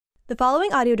The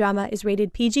following audio drama is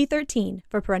rated PG-13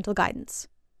 for parental guidance.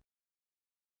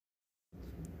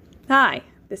 Hi,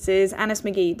 this is Annis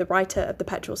McGee, the writer of The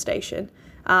Petrol Station.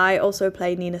 I also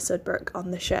play Nina Sudbrook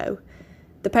on the show.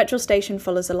 The Petrol Station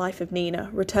follows the life of Nina,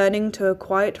 returning to a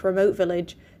quiet, remote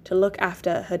village to look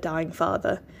after her dying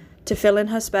father. To fill in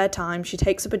her spare time, she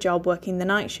takes up a job working the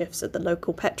night shifts at the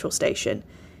local petrol station.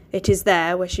 It is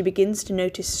there where she begins to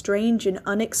notice strange and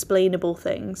unexplainable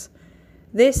things.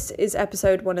 This is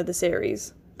episode 1 of the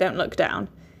series, Don't Look Down.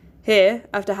 Here,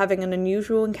 after having an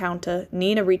unusual encounter,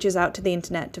 Nina reaches out to the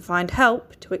internet to find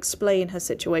help to explain her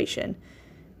situation.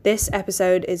 This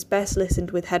episode is best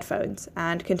listened with headphones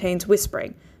and contains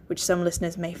whispering, which some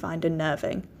listeners may find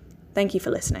unnerving. Thank you for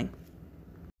listening.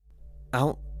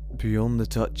 Out beyond the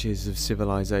touches of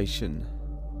civilization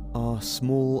are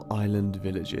small island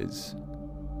villages.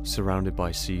 Surrounded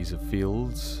by seas of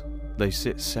fields, they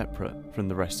sit separate from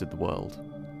the rest of the world.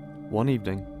 One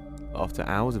evening, after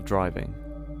hours of driving,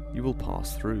 you will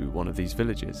pass through one of these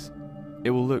villages.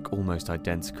 It will look almost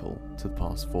identical to the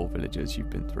past 4 villages you've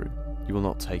been through. You will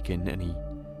not take in any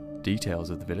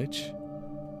details of the village.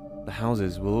 The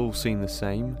houses will all seem the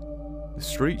same. The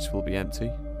streets will be empty.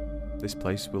 This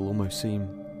place will almost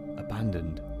seem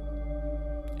abandoned.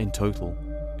 In total,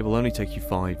 it will only take you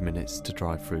 5 minutes to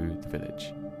drive through the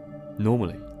village.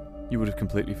 Normally, you would have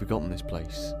completely forgotten this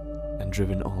place and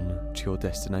driven on to your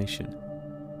destination.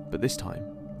 But this time,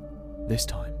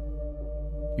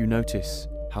 you notice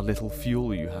how little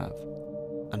fuel you have,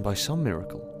 and by some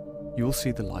miracle, you will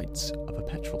see the lights of a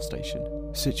petrol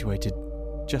station situated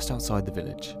just outside the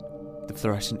village. The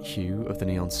fluorescent hue of the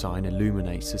neon sign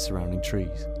illuminates the surrounding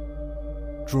trees,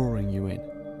 drawing you in.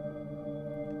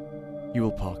 You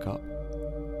will park up,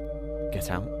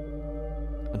 get out,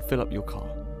 and fill up your car.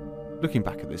 Looking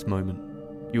back at this moment,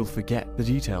 you'll forget the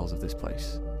details of this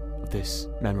place, of this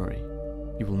memory.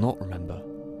 You will not remember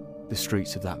the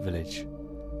streets of that village,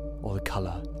 or the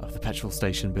colour of the petrol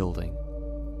station building.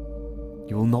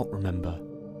 You will not remember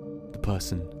the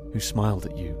person who smiled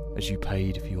at you as you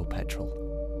paid for your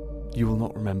petrol. You will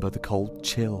not remember the cold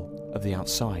chill of the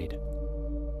outside,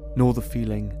 nor the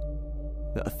feeling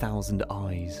that 1,000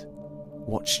 eyes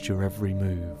watched your every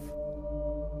move.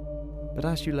 But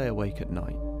as you lay awake at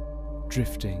night,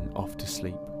 drifting off to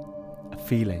sleep, a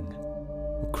feeling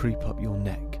will creep up your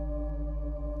neck.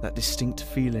 That distinct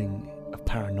feeling of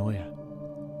paranoia,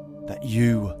 that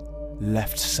you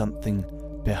left something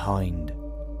behind.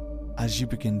 As you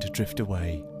begin to drift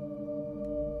away,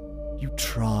 you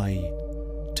try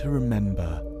to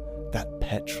remember that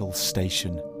petrol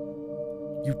station.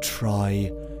 You try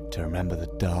to remember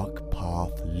the dark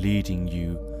path leading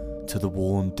you to the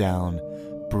worn-down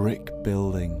brick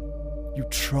building. You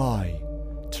try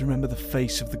to remember the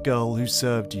face of the girl who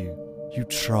served you. You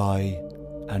try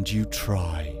and you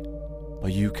try,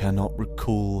 but you cannot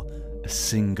recall a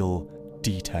single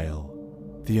detail.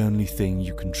 The only thing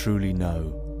you can truly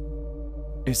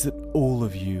know is that all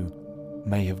of you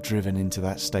may have driven into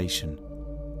that station,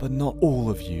 but not all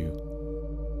of you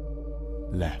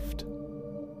left.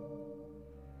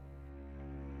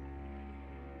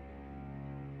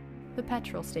 The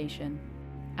Petrol Station,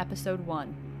 Episode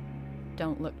 1,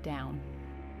 Don't Look Down.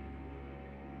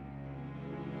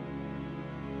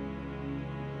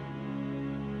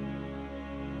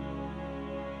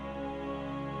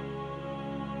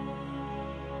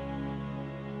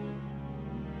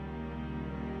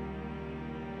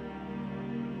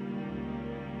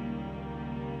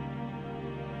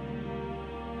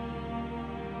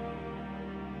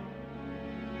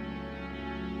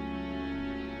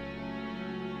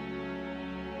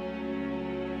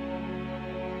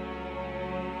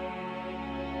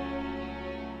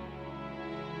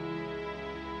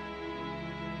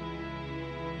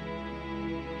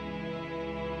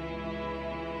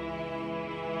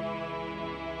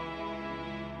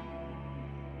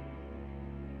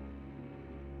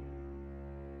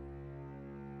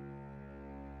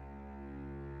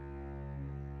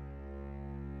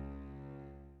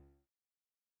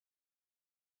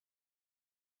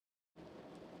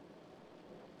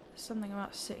 Something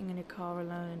about sitting in your car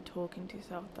alone and talking to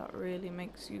yourself that really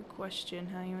makes you question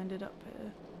how you ended up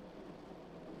here.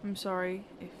 I'm sorry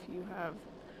if you have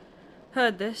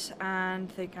heard this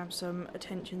and think I'm some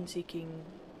attention-seeking,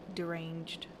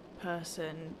 deranged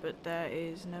person, but there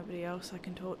is nobody else I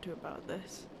can talk to about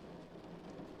this.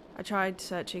 I tried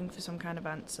searching for some kind of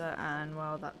answer, and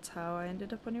well, that's how I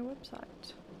ended up on your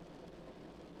website.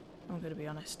 I'm gonna be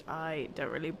honest, I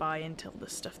don't really buy into the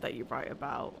stuff that you write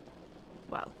about.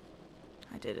 Well,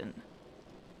 I didn't.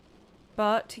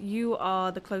 But you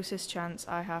are the closest chance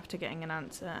I have to getting an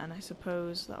answer, and I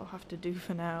suppose that'll have to do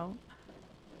for now.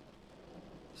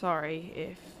 Sorry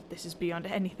if this is beyond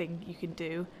anything you can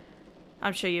do.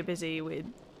 I'm sure you're busy with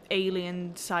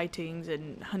alien sightings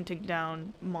and hunting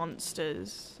down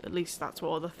monsters. At least that's what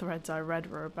all the threads I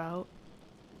read were about.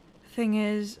 Thing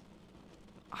is,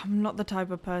 I'm not the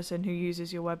type of person who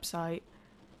uses your website.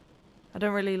 I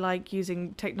don't really like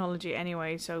using technology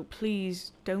anyway, so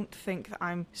please don't think that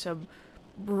I'm some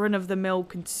run-of-the-mill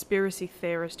conspiracy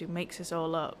theorist who makes this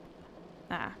all up.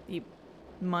 You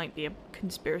might be a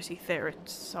conspiracy theorist,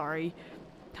 sorry.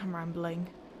 I'm rambling.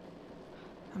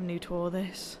 I'm new to all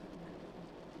this,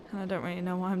 and I don't really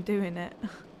know why I'm doing it.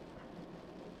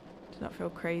 Does not feel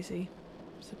crazy,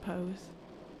 I suppose.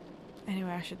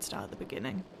 Anyway, I should start at the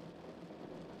beginning.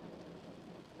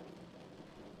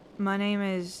 My name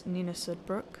is Nina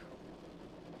Sudbrook.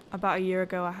 About a year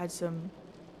ago I had some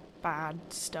bad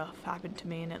stuff happen to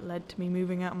me, and it led to me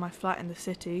moving out of my flat in the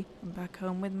city and back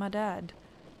home with my dad.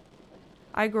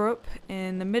 I grew up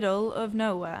in the middle of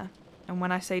nowhere, and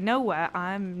when I say nowhere,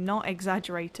 I'm not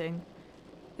exaggerating.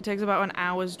 It takes about an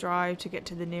hour's drive to get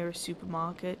to the nearest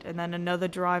supermarket, and then another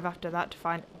drive after that to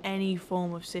find any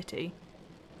form of city.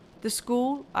 The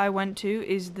school I went to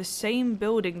is the same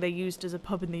building they used as a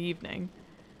pub in the evening.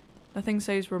 Nothing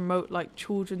says remote like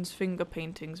children's finger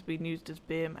paintings being used as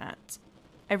beer mats.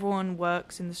 Everyone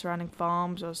works in the surrounding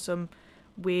farms or some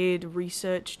weird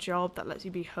research job that lets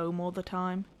you be home all the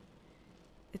time.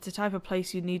 It's the type of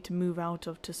place you need to move out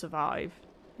of to survive,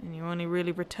 and you only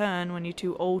really return when you're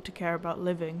too old to care about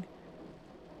living.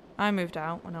 I moved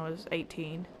out when I was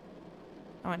 18.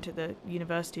 I went to the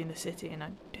university in the city and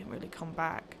I didn't really come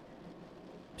back.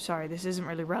 Sorry, this isn't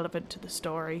really relevant to the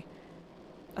story.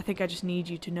 I think I just need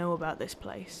you to know about this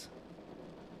place.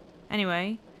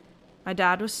 Anyway, my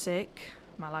dad was sick,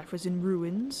 my life was in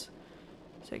ruins,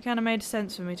 so it kind of made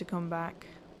sense for me to come back.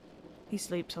 He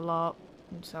sleeps a lot,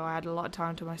 and so I had a lot of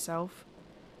time to myself.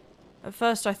 At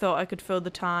first I thought I could fill the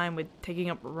time with taking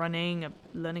up running and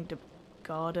learning to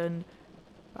garden,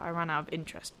 but I ran out of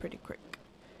interest pretty quick.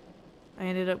 I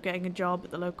ended up getting a job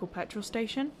at the local petrol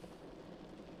station.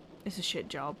 It's a shit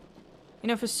job. You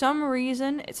know, for some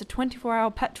reason, it's a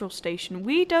 24-hour petrol station.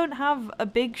 We don't have a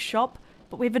big shop,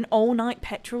 but we have an all-night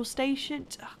petrol station.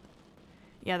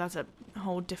 Yeah, that's a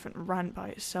whole different rant by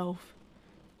itself.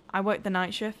 I worked the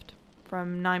night shift,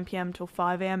 from 9 PM till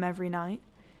 5 AM every night.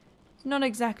 It's not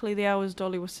exactly the hours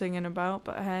Dolly was singing about,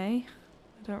 but hey,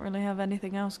 I don't really have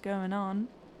anything else going on.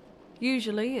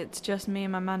 Usually, it's just me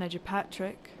and my manager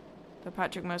Patrick, but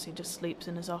Patrick mostly just sleeps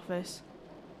in his office.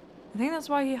 I think that's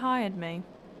why he hired me,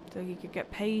 so he could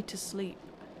get paid to sleep.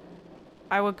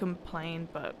 I would complain,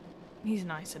 but he's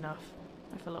nice enough.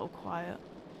 I feel a little quiet.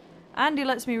 And he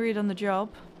lets me read on the job,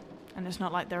 and it's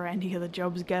not like there are any other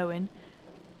jobs going.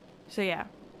 So yeah,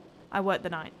 I work the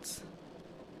nights.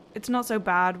 It's not so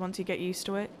bad once you get used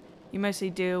to it. You mostly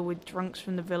deal with drunks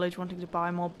from the village wanting to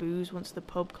buy more booze once the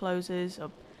pub closes,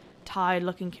 or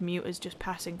tired-looking commuters just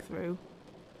passing through.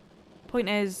 Point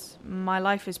is, my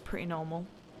life is pretty normal.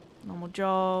 Normal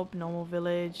job, normal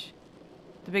village.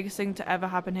 The biggest thing to ever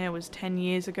happen here was 10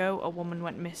 years ago, a woman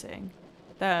went missing.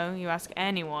 Though, you ask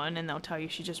anyone and they'll tell you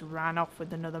she just ran off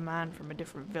with another man from a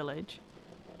different village.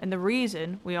 And the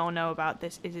reason we all know about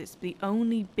this is it's the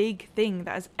only big thing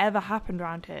that has ever happened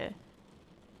around here.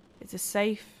 It's a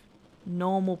safe,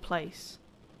 normal place.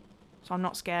 So I'm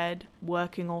not scared,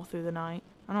 working all through the night.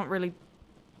 I'm not really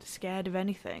scared of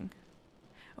anything.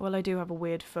 Well, I do have a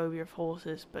weird phobia of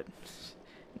horses, but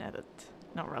no, that's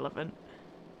not relevant.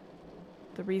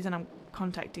 The reason I'm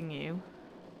contacting you,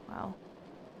 well,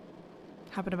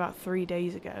 happened about 3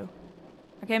 days ago.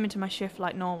 I came into my shift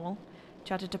like normal,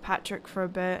 chatted to Patrick for a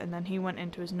bit, and then he went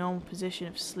into his normal position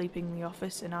of sleeping in the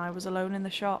office and I was alone in the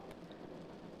shop.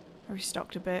 I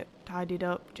restocked a bit, tidied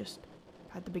up, just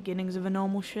had the beginnings of a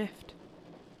normal shift.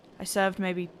 I served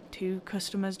maybe 2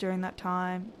 customers during that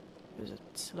time. It was a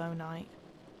slow night.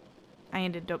 I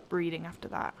ended up reading after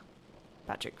that.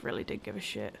 Patrick really did give a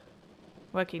shit.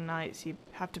 Working nights, you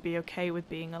have to be okay with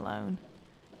being alone.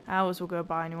 Hours will go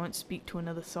by and you won't speak to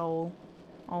another soul,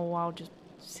 all while just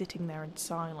sitting there in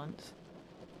silence.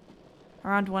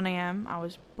 Around 1 AM, I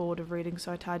was bored of reading,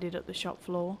 so I tidied up the shop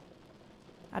floor.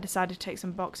 I decided to take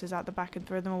some boxes out the back and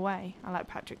throw them away. I let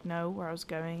Patrick know where I was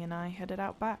going and I headed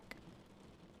out back.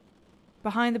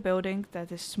 Behind the building, there's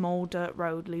this small dirt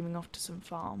road leading off to some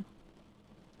farm.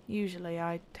 Usually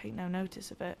I take no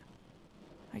notice of it.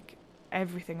 Like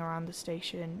everything around the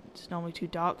station, it's normally too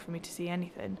dark for me to see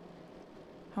anything.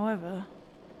 However,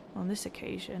 on this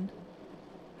occasion,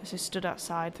 as I stood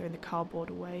outside throwing the cardboard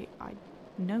away, I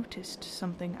noticed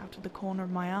something out of the corner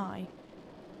of my eye.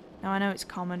 Now I know it's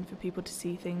common for people to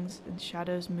see things and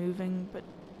shadows moving, but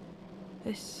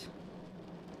this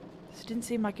It didn't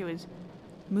seem like it was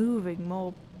moving,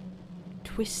 more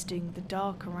twisting the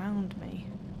dark around me.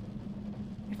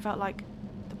 It felt like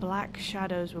the black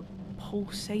shadows were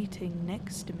pulsating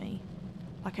next to me,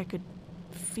 like I could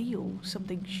feel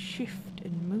something shift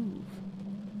and move.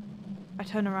 I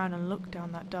turned around and looked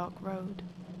down that dark road.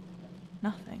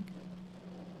 Nothing.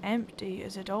 Empty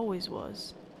as it always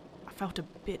was. I felt a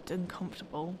bit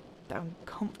uncomfortable, that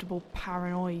uncomfortable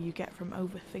paranoia you get from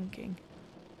overthinking.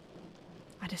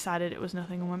 I decided it was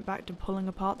nothing and went back to pulling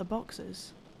apart the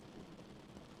boxes.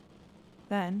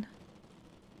 Then,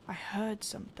 I heard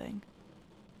something,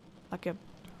 like a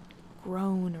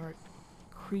groan or a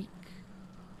creak.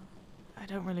 I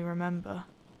don't really remember.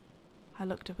 I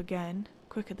looked up again,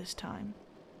 quicker this time.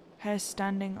 Hairs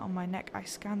standing on my neck, I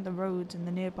scanned the roads in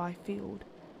the nearby field.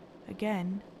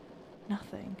 Again,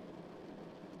 nothing.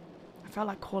 I felt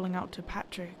like calling out to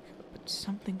Patrick, but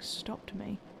something stopped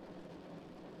me.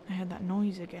 I heard that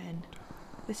noise again,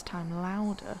 this time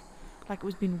louder, like it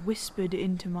was being whispered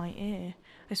into my ear.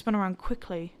 I spun around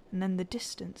quickly, and then the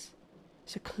distance,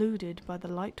 secluded by the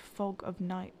light fog of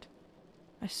night.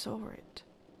 I saw it.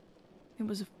 It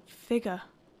was a figure,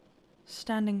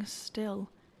 standing still,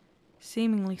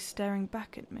 seemingly staring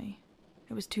back at me.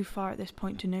 It was too far at this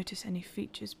point to notice any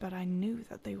features, but I knew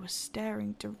that they were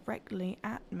staring directly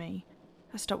at me.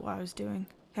 I stopped what I was doing,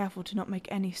 careful to not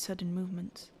make any sudden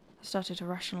movements. I started to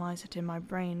rationalize it in my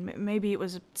brain. Maybe it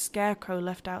was a scarecrow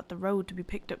left out the road to be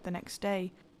picked up the next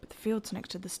day, but the fields next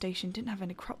to the station didn't have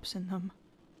any crops in them.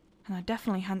 And I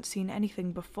definitely hadn't seen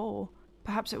anything before.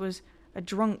 Perhaps it was a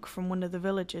drunk from one of the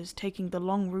villages taking the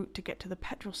long route to get to the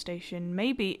petrol station.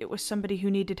 Maybe it was somebody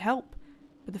who needed help.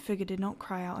 But the figure did not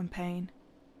cry out in pain,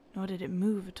 nor did it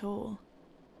move at all.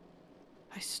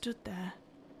 I stood there,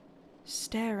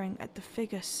 staring at the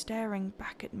figure staring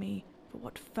back at me for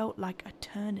what felt like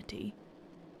eternity.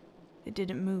 It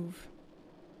didn't move.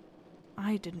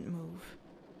 I didn't move.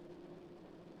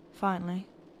 Finally,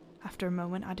 after a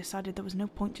moment, I decided there was no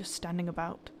point just standing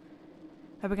about.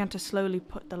 I began to slowly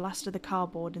put the last of the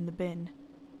cardboard in the bin.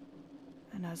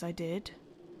 And as I did,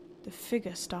 the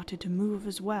figure started to move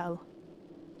as well.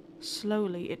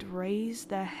 Slowly, it raised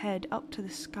their head up to the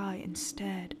sky and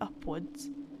stared upwards.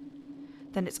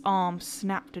 Then its arm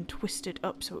snapped and twisted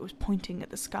up so it was pointing at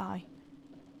the sky.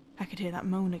 I could hear that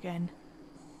moan again,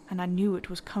 and I knew it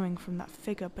was coming from that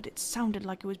figure, but it sounded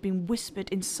like it was being whispered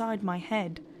inside my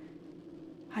head.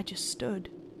 I just stood,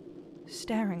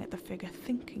 staring at the figure,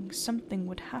 thinking something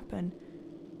would happen,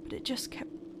 but it just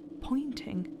kept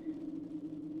pointing.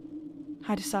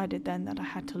 I decided then that I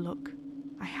had to look.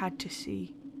 I had to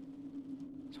see.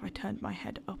 So I turned my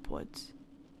head upwards.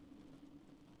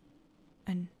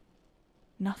 And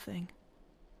nothing.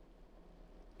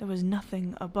 There was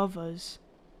nothing above us.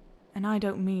 And I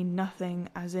don't mean nothing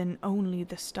as in only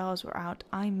the stars were out.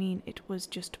 I mean it was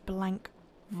just blank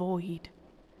void.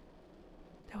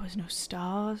 There was no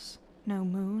stars, no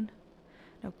moon,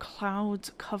 no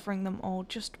clouds covering them all,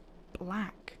 just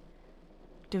black.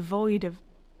 Devoid of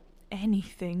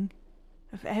anything,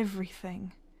 of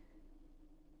everything.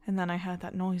 And then I heard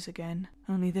that noise again,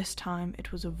 only this time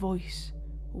it was a voice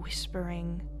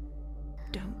whispering,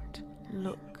 "Don't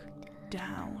look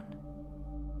down."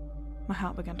 My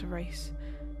heart began to race.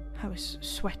 I was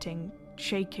sweating,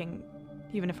 shaking.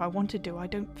 Even if I wanted to, I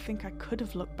don't think I could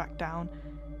have looked back down.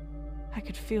 I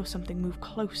could feel something move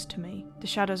close to me. The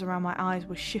shadows around my eyes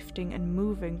were shifting and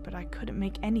moving, but I couldn't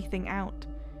make anything out.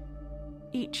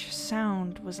 Each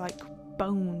sound was like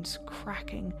bones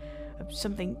cracking, of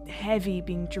something heavy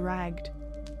being dragged.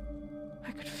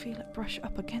 I could feel it brush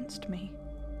up against me.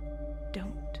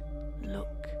 "Don't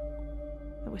look,"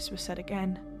 the whisper said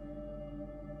again.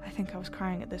 I think I was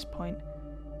crying at this point.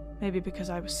 Maybe because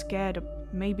I was scared, or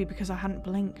maybe because I hadn't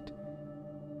blinked.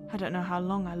 I don't know how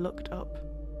long I looked up.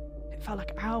 It felt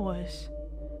like hours.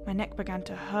 My neck began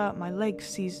to hurt, my legs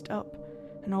seized up,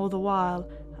 and all the while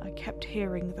I kept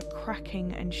hearing the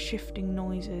cracking and shifting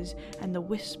noises and the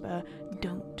whisper,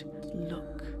 "Don't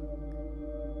look."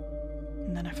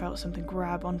 And then I felt something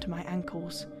grab onto my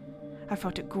ankles. I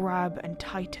felt it grab and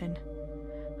tighten.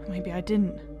 Maybe I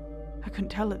didn't. I couldn't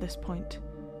tell at this point.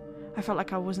 I felt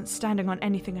like I wasn't standing on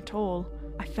anything at all.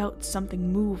 I felt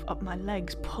something move up my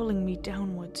legs, pulling me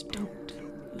downwards. "Don't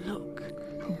look.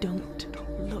 Don't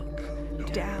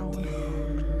look down."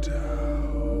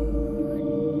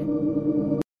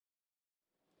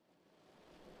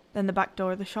 Then the back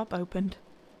door of the shop opened.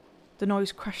 The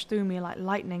noise crashed through me like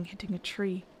lightning hitting a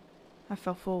tree. I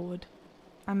fell forward.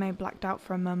 I may have blacked out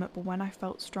for a moment, but when I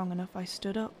felt strong enough, I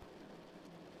stood up.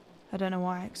 I don't know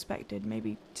why I expected,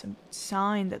 maybe some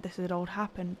sign that this had all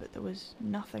happened, but there was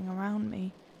nothing around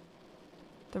me.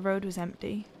 The road was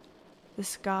empty. The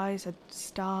skies had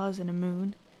stars and a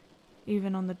moon.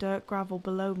 Even on the dirt gravel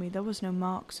below me, there was no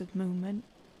marks of movement.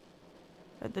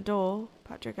 At the door,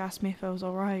 Patrick asked me if I was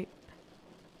alright.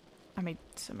 I made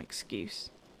some excuse.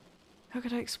 How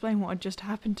could I explain what had just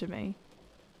happened to me?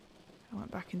 I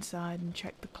went back inside and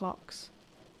checked the clocks.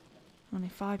 Only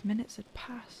 5 minutes had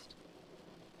passed.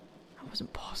 That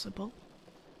wasn't possible.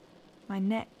 My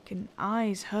neck and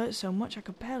eyes hurt so much I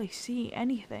could barely see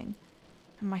anything,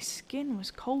 and my skin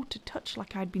was cold to touch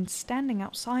like I'd been standing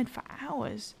outside for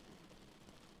hours.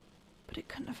 But it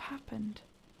couldn't have happened.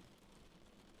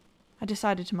 I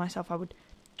decided to myself I would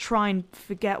try and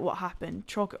forget what happened,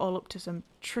 chalk it all up to some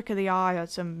trick of the eye or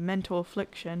some mental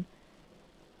affliction.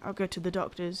 I'll go to the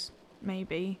doctors,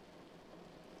 maybe.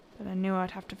 But I knew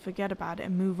I'd have to forget about it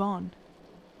and move on.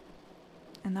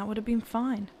 And that would have been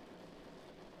fine.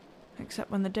 Except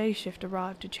when the day shift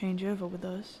arrived to change over with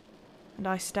us, and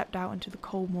I stepped out into the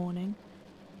cold morning,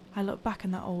 I looked back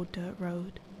on that old dirt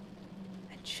road,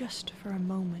 and just for a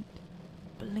moment,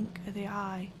 blink of the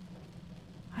eye,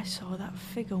 I saw that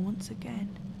figure once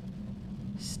again,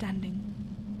 standing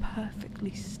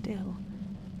perfectly still,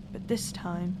 but this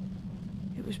time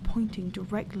it was pointing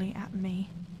directly at me,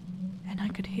 and I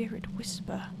could hear it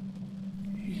whisper,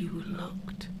 "You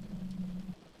looked."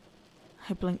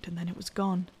 I blinked and then it was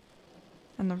gone,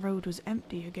 and the road was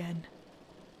empty again.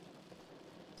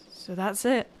 So that's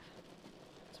it.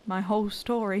 It's my whole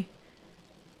story.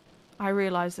 I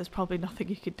realised there's probably nothing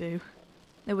you could do.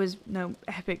 There was no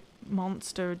epic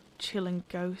monster, chilling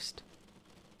ghost.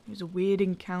 It was a weird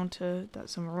encounter that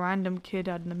some random kid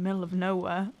had in the middle of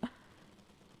nowhere.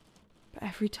 But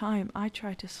every time I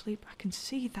try to sleep, I can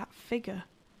see that figure.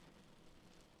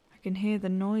 I can hear the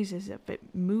noises of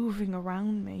it moving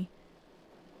around me.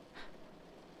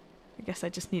 I guess I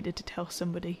just needed to tell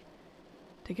somebody,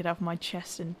 to get off my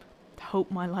chest and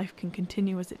hope my life can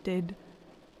continue as it did.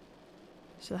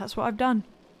 So that's what I've done.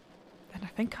 And I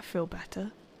think I feel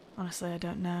better. Honestly, I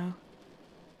don't know.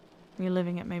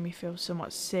 Reliving it made me feel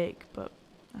somewhat sick, but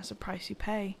that's the price you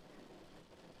pay.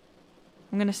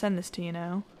 I'm gonna send this to you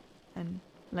now, and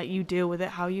let you deal with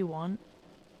it how you want.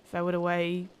 Throw it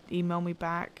away, email me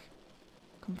back,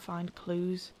 come find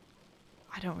clues.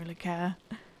 I don't really care.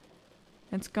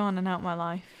 It's gone and out my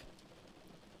life.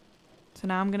 So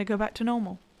now I'm gonna go back to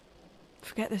normal.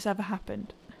 Forget this ever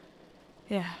happened.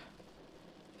 Yeah,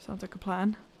 sounds like a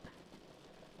plan.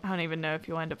 I don't even know if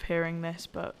you'll end up hearing this,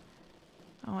 but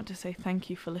I want to say thank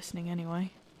you for listening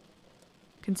anyway.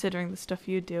 Considering the stuff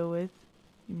you deal with,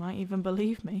 you might even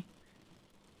believe me.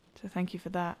 So thank you for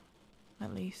that,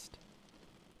 at least.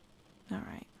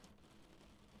 Alright.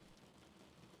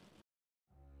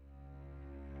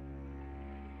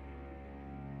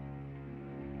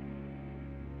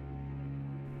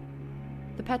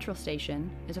 The Petrol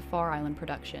Station is a Far Island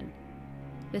production.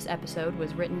 This episode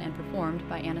was written and performed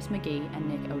by Annis McGee and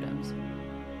Nick Odoms.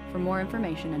 For more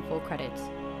information and full credits,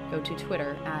 go to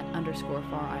Twitter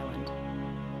 @_Far Island.